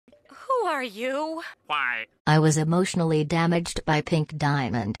are you? Why? I was emotionally damaged by Pink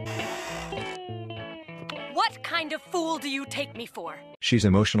Diamond. What kind of fool do you take me for? She's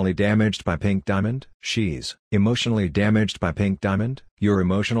emotionally damaged by Pink Diamond. She's emotionally damaged by Pink Diamond. You're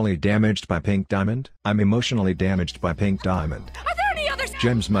emotionally damaged by Pink Diamond. I'm emotionally damaged by Pink Diamond. Are there any others?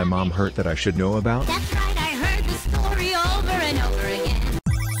 Gems my mom hurt that I should know about? That's right, I heard the story over and over again.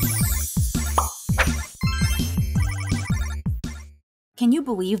 Can you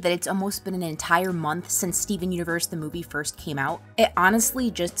believe that it's almost been an entire month since Steven Universe the movie first came out? It honestly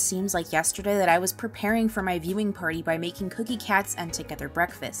just seems like yesterday that I was preparing for my viewing party by making cookie cats and together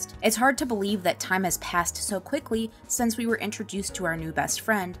breakfast. It's hard to believe that time has passed so quickly since we were introduced to our new best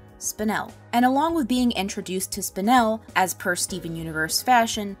friend, Spinel. And along with being introduced to Spinel, as per Steven Universe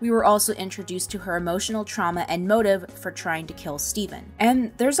fashion, we were also introduced to her emotional trauma and motive for trying to kill Steven.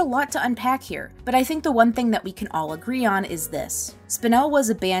 And there's a lot to unpack here, but I think the one thing that we can all agree on is this. Spinel was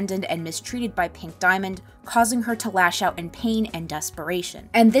abandoned and mistreated by Pink Diamond, causing her to lash out in pain and desperation.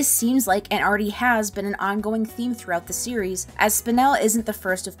 And this seems like, and already has been, an ongoing theme throughout the series, as Spinel isn't the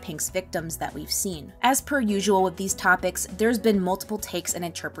first of Pink's victims that we've seen. As per usual with these topics, there's been multiple takes and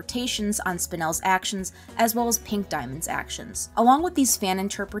interpretations on Spinel's actions, as well as Pink Diamond's actions. Along with these fan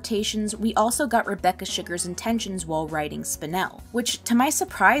interpretations, we also got Rebecca Sugar's intentions while writing Spinel, which, to my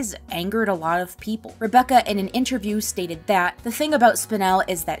surprise, angered a lot of people. Rebecca, in an interview, stated that the thing about Spinel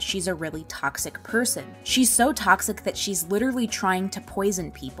is that she's a really toxic person. She's so toxic that she's literally trying to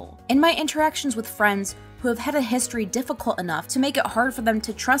poison people. In my interactions with friends who have had a history difficult enough to make it hard for them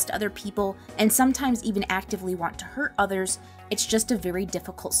to trust other people and sometimes even actively want to hurt others, it's just a very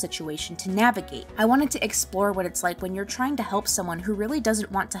difficult situation to navigate. I wanted to explore what it's like when you're trying to help someone who really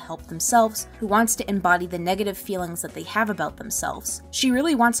doesn't want to help themselves, who wants to embody the negative feelings that they have about themselves. She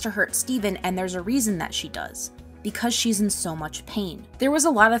really wants to hurt Steven, and there's a reason that she does. Because she's in so much pain. There was a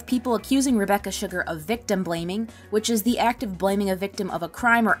lot of people accusing Rebecca Sugar of victim blaming, which is the act of blaming a victim of a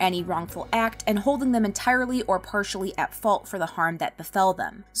crime or any wrongful act and holding them entirely or partially at fault for the harm that befell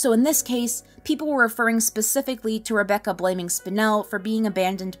them. So in this case, people were referring specifically to Rebecca blaming Spinel for being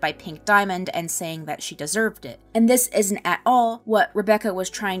abandoned by Pink Diamond and saying that she deserved it. And this isn't at all what Rebecca was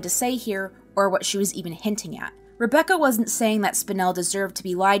trying to say here, or what she was even hinting at. Rebecca wasn't saying that Spinel deserved to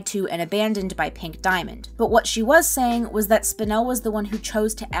be lied to and abandoned by Pink Diamond, but what she was saying was that Spinel was the one who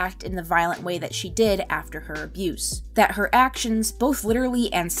chose to act in the violent way that she did after her abuse. That her actions, both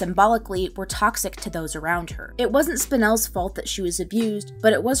literally and symbolically, were toxic to those around her. It wasn't Spinel's fault that she was abused,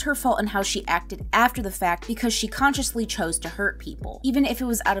 but it was her fault in how she acted after the fact because she consciously chose to hurt people, even if it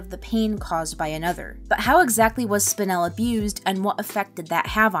was out of the pain caused by another. But how exactly was Spinel abused, and what effect did that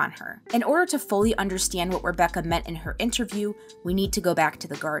have on her? In order to fully understand what Rebecca meant in her interview, we need to go back to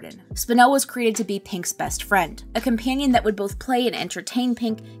the garden. Spinel was created to be Pink's best friend, a companion that would both play and entertain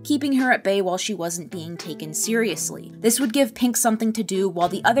Pink, keeping her at bay while she wasn't being taken seriously. This would give Pink something to do while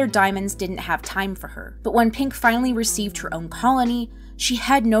the other diamonds didn't have time for her. But when Pink finally received her own colony, she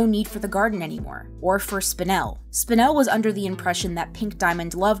had no need for the garden anymore, or for Spinel. Spinel was under the impression that Pink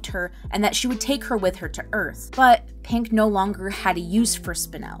Diamond loved her and that she would take her with her to Earth, but Pink no longer had a use for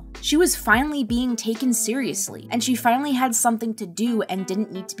Spinel. She was finally being taken seriously, and she finally had something to do and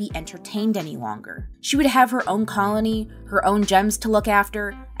didn't need to be entertained any longer. She would have her own colony, her own gems to look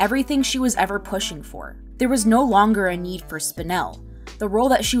after, everything she was ever pushing for. There was no longer a need for Spinel. The role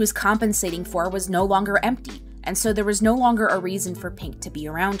that she was compensating for was no longer empty, and so there was no longer a reason for Pink to be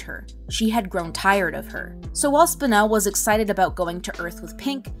around her. She had grown tired of her. So while Spinel was excited about going to Earth with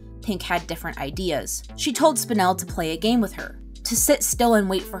Pink, Pink had different ideas. She told Spinel to play a game with her, to sit still and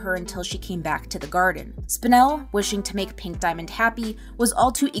wait for her until she came back to the garden. Spinel, wishing to make Pink Diamond happy, was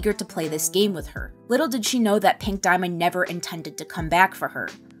all too eager to play this game with her. Little did she know that Pink Diamond never intended to come back for her.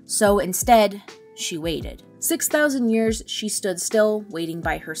 So instead, she waited. 6,000 years she stood still, waiting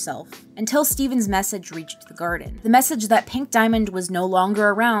by herself, until Steven's message reached the garden. The message that Pink Diamond was no longer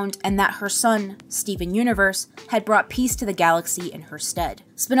around and that her son, Steven Universe, had brought peace to the galaxy in her stead.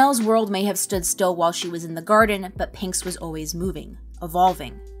 Spinel's world may have stood still while she was in the garden, but Pink's was always moving,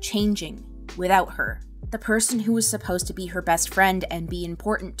 evolving, changing, without her. The person who was supposed to be her best friend and be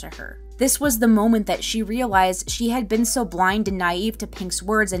important to her. This was the moment that she realized she had been so blind and naive to Pink's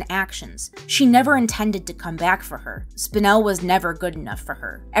words and actions. She never intended to come back for her. Spinel was never good enough for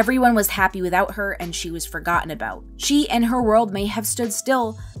her. Everyone was happy without her, and she was forgotten about. She and her world may have stood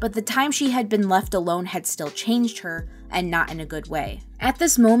still, but the time she had been left alone had still changed her, and not in a good way. At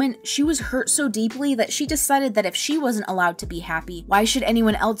this moment, she was hurt so deeply that she decided that if she wasn't allowed to be happy, why should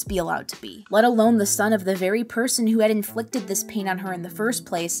anyone else be allowed to be? Let alone the son of the very person who had inflicted this pain on her in the first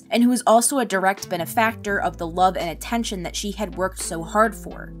place, and who was also a direct benefactor of the love and attention that she had worked so hard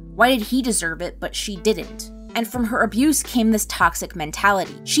for. Why did he deserve it, but she didn't? And from her abuse came this toxic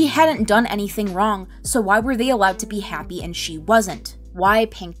mentality. She hadn't done anything wrong, so why were they allowed to be happy and she wasn't? Why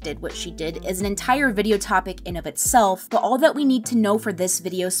Pink did what she did is an entire video topic in of itself, but all that we need to know for this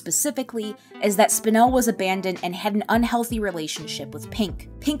video specifically is that Spinel was abandoned and had an unhealthy relationship with Pink.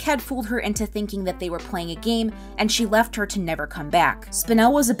 Pink had fooled her into thinking that they were playing a game, and she left her to never come back.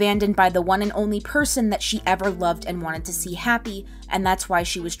 Spinel was abandoned by the one and only person that she ever loved and wanted to see happy, and that's why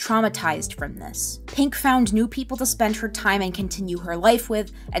she was traumatized from this. Pink found new people to spend her time and continue her life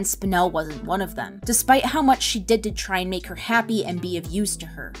with, and Spinel wasn't one of them, despite how much she did to try and make her happy and be of use to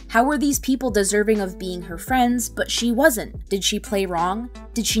her. How were these people deserving of being her friends, but she wasn't? Did she play wrong?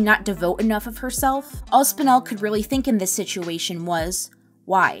 Did she not devote enough of herself? All Spinel could really think in this situation was,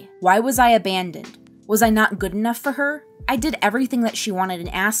 why? Why was I abandoned? Was I not good enough for her? I did everything that she wanted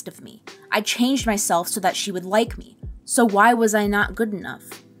and asked of me. I changed myself so that she would like me. So why was I not good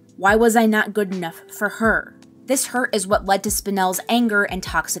enough? Why was I not good enough for her? This hurt is what led to Spinel's anger and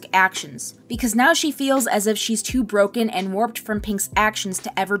toxic actions, because now she feels as if she's too broken and warped from Pink's actions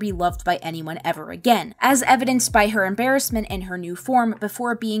to ever be loved by anyone ever again, as evidenced by her embarrassment in her new form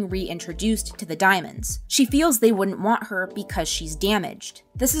before being reintroduced to the Diamonds. She feels they wouldn't want her because she's damaged.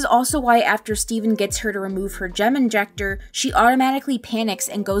 This is also why after Steven gets her to remove her gem injector, she automatically panics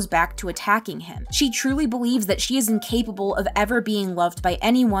and goes back to attacking him. She truly believes that she is incapable of ever being loved by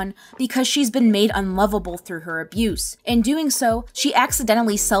anyone because she's been made unlovable through her abuse. In doing so, she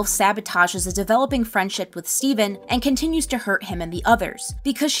accidentally self-sabotages a developing friendship with Steven and continues to hurt him and the others,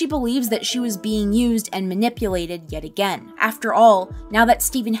 because she believes that she was being used and manipulated yet again. After all, now that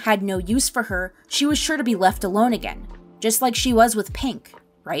Steven had no use for her, she was sure to be left alone again, just like she was with Pink.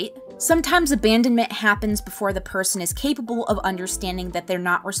 Right? Sometimes abandonment happens before the person is capable of understanding that they're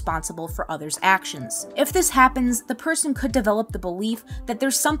not responsible for others' actions. If this happens, the person could develop the belief that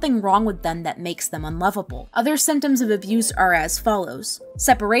there's something wrong with them that makes them unlovable. Other symptoms of abuse are as follows: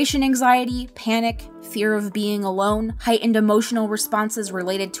 separation anxiety, panic, fear of being alone, heightened emotional responses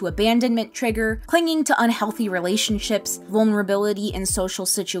related to abandonment trigger, clinging to unhealthy relationships, vulnerability in social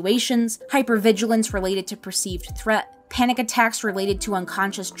situations, hypervigilance related to perceived threat, panic attacks related to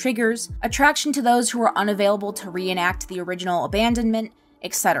unconscious triggers, attraction to those who are unavailable to reenact the original abandonment,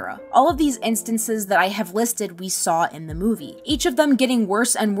 etc. All of these instances that I have listed we saw in the movie, each of them getting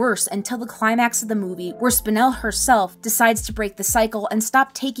worse and worse until the climax of the movie where Spinel herself decides to break the cycle and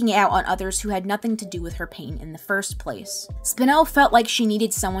stop taking it out on others who had nothing to do with her pain in the first place. Spinel felt like she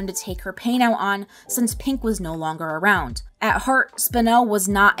needed someone to take her pain out on since Pink was no longer around. At heart, Spinel was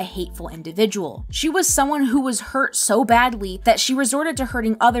not a hateful individual. She was someone who was hurt so badly that she resorted to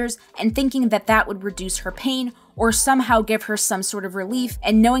hurting others and thinking that that would reduce her pain or somehow give her some sort of relief,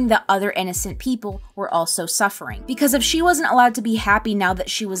 and knowing that other innocent people were also suffering. Because if she wasn't allowed to be happy now that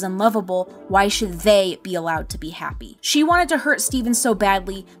she was unlovable, why should they be allowed to be happy? She wanted to hurt Steven so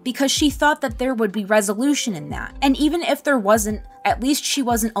badly because she thought that there would be resolution in that. And even if there wasn't, at least she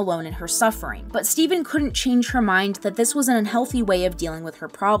wasn't alone in her suffering. But Steven couldn't change her mind that this was an unhealthy way of dealing with her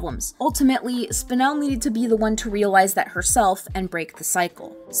problems. Ultimately, Spinel needed to be the one to realize that herself and break the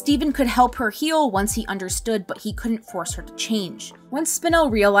cycle. Steven could help her heal once he understood, but he couldn't force her to change. Once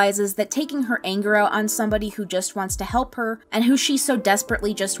Spinel realizes that taking her anger out on somebody who just wants to help her, and who she so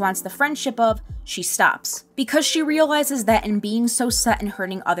desperately just wants the friendship of, she stops. Because she realizes that in being so set in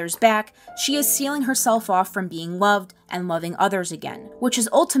hurting others back, she is sealing herself off from being loved and loving others again, which is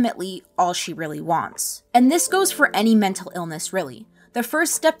ultimately all she really wants. And this goes for any mental illness, really. The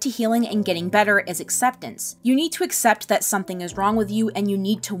first step to healing and getting better is acceptance. You need to accept that something is wrong with you and you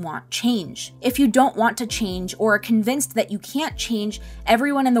need to want change. If you don't want to change or are convinced that you can't change,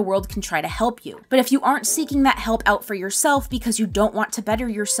 everyone in the world can try to help you. But if you aren't seeking that help out for yourself because you don't want to better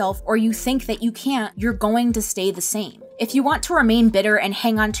yourself or you think that you can't, you're going to stay the same. If you want to remain bitter and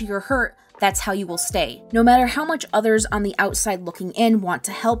hang on to your hurt, that's how you will stay, no matter how much others on the outside looking in want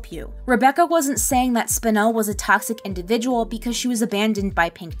to help you. Rebecca wasn't saying that Spinel was a toxic individual because she was abandoned by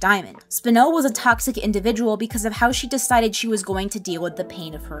Pink Diamond. Spinel was a toxic individual because of how she decided she was going to deal with the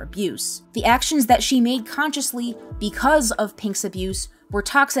pain of her abuse. The actions that she made consciously because of Pink's abuse were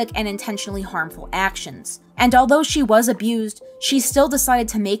toxic and intentionally harmful actions. And although she was abused, she still decided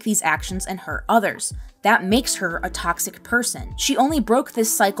to make these actions and hurt others. That makes her a toxic person. She only broke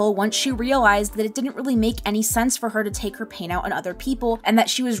this cycle once she realized that it didn't really make any sense for her to take her pain out on other people and that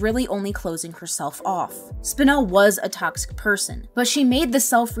she was really only closing herself off. Spinel was a toxic person, but she made the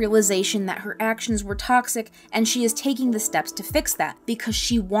self-realization that her actions were toxic and she is taking the steps to fix that because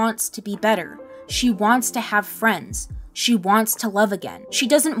she wants to be better. She wants to have friends. She wants to love again. She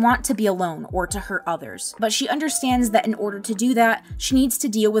doesn't want to be alone or to hurt others, but she understands that in order to do that, she needs to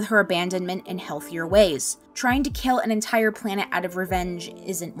deal with her abandonment in healthier ways. Trying to kill an entire planet out of revenge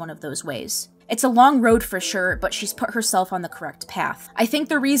isn't one of those ways. It's a long road for sure, but she's put herself on the correct path. I think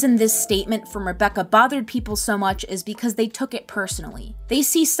the reason this statement from Rebecca bothered people so much is because they took it personally. They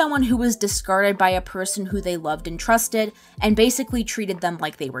see someone who was discarded by a person who they loved and trusted, and basically treated them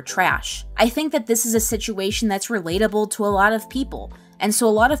like they were trash. I think that this is a situation that's relatable to a lot of people, and so a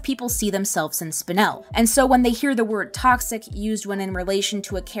lot of people see themselves in Spinel. And so when they hear the word toxic used when in relation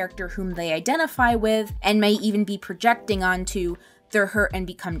to a character whom they identify with, and may even be projecting onto, they're hurt and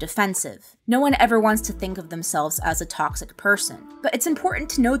become defensive. No one ever wants to think of themselves as a toxic person. But it's important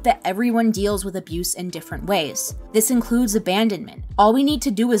to note that everyone deals with abuse in different ways. This includes abandonment. All we need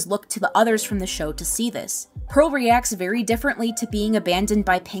to do is look to the others from the show to see this. Pearl reacts very differently to being abandoned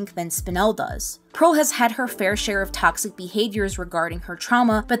by Pink than Spinel does. Pearl has had her fair share of toxic behaviors regarding her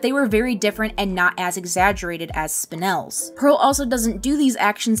trauma, but they were very different and not as exaggerated as Spinel's. Pearl also doesn't do these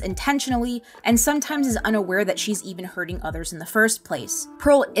actions intentionally, and sometimes is unaware that she's even hurting others in the first place.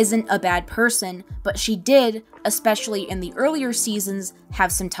 Pearl isn't a bad person, but she did, especially in the earlier seasons,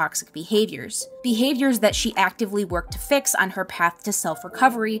 have some toxic behaviors. Behaviors that she actively worked to fix on her path to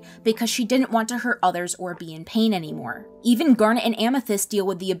self-recovery because she didn't want to hurt others or be in pain anymore. Even Garnet and Amethyst deal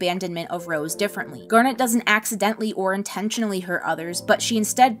with the abandonment of Rose differently. Garnet doesn't accidentally or intentionally hurt others, but she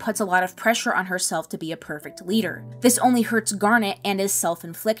instead puts a lot of pressure on herself to be a perfect leader. This only hurts Garnet and is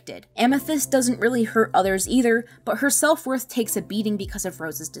self-inflicted. Amethyst doesn't really hurt others either, but her self-worth takes a beating because of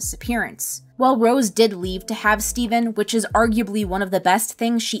Rose's disappearance. While Rose did leave to have Steven, which is arguably one of the best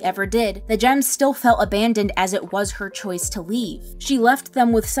things she ever did, the Gems still felt abandoned as it was her choice to leave. She left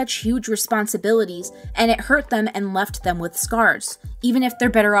them with such huge responsibilities, and it hurt them and left them with scars, even if they're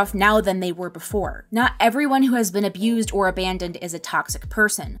better off now than they were before. Not everyone who has been abused or abandoned is a toxic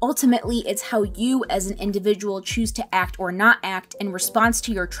person. Ultimately, it's how you as an individual choose to act or not act in response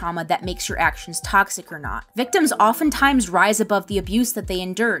to your trauma that makes your actions toxic or not. Victims oftentimes rise above the abuse that they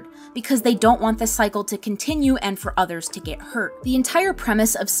endured because they don't want the cycle to continue and for others to get hurt. The entire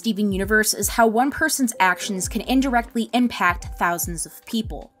premise of Steven Universe is how one person's actions can indirectly impact thousands of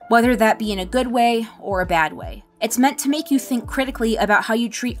people, whether that be in a good way or a bad way. It's meant to make you think critically about how you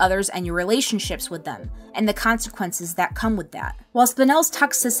treat others and your relationships with them, and the consequences that come with that. While Spinel's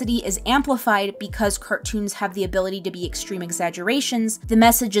toxicity is amplified because cartoons have the ability to be extreme exaggerations, the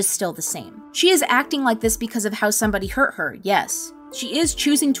message is still the same. She is acting like this because of how somebody hurt her, yes. She is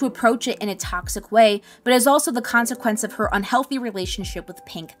choosing to approach it in a toxic way, but is also the consequence of her unhealthy relationship with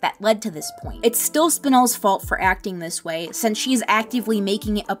Pink that led to this point. It's still Spinel's fault for acting this way, since she is actively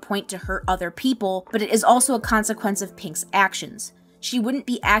making it a point to hurt other people, but it is also a consequence of Pink's actions. She wouldn't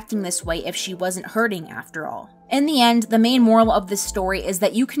be acting this way if she wasn't hurting after all. In the end, the main moral of this story is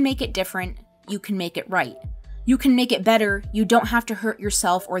that you can make it different, you can make it right. You can make it better, you don't have to hurt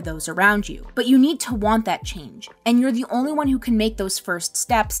yourself or those around you. But you need to want that change, and you're the only one who can make those first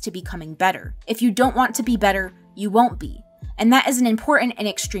steps to becoming better. If you don't want to be better, you won't be. And that is an important and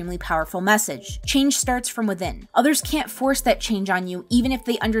extremely powerful message. Change starts from within. Others can't force that change on you even if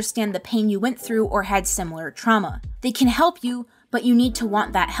they understand the pain you went through or had similar trauma. They can help you, but you need to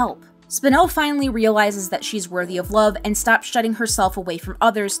want that help. Spinel finally realizes that she's worthy of love and stops shutting herself away from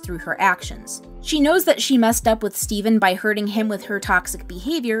others through her actions. She knows that she messed up with Steven by hurting him with her toxic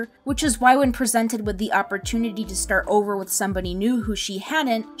behavior, which is why when presented with the opportunity to start over with somebody new who she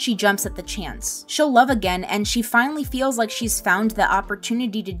hadn't, she jumps at the chance. She'll love again, and she finally feels like she's found the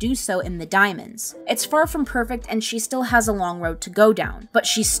opportunity to do so in the Diamonds. It's far from perfect and she still has a long road to go down, but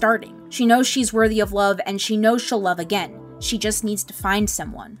she's starting. She knows she's worthy of love and she knows she'll love again. She just needs to find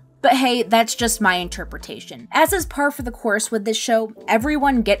someone. But hey, that's just my interpretation. As is par for the course with this show,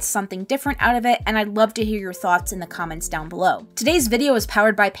 everyone gets something different out of it, and I'd love to hear your thoughts in the comments down below. Today's video is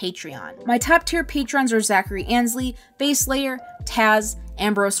powered by Patreon. My top tier patrons are Zachary Ansley, Baselayer, Taz,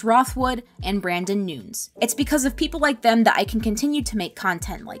 Ambrose Rothwood, and Brandon Nunes. It's because of people like them that I can continue to make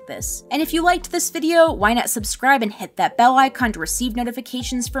content like this. And if you liked this video, why not subscribe and hit that bell icon to receive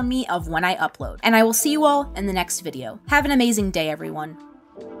notifications from me of when I upload. And I will see you all in the next video. Have an amazing day, everyone.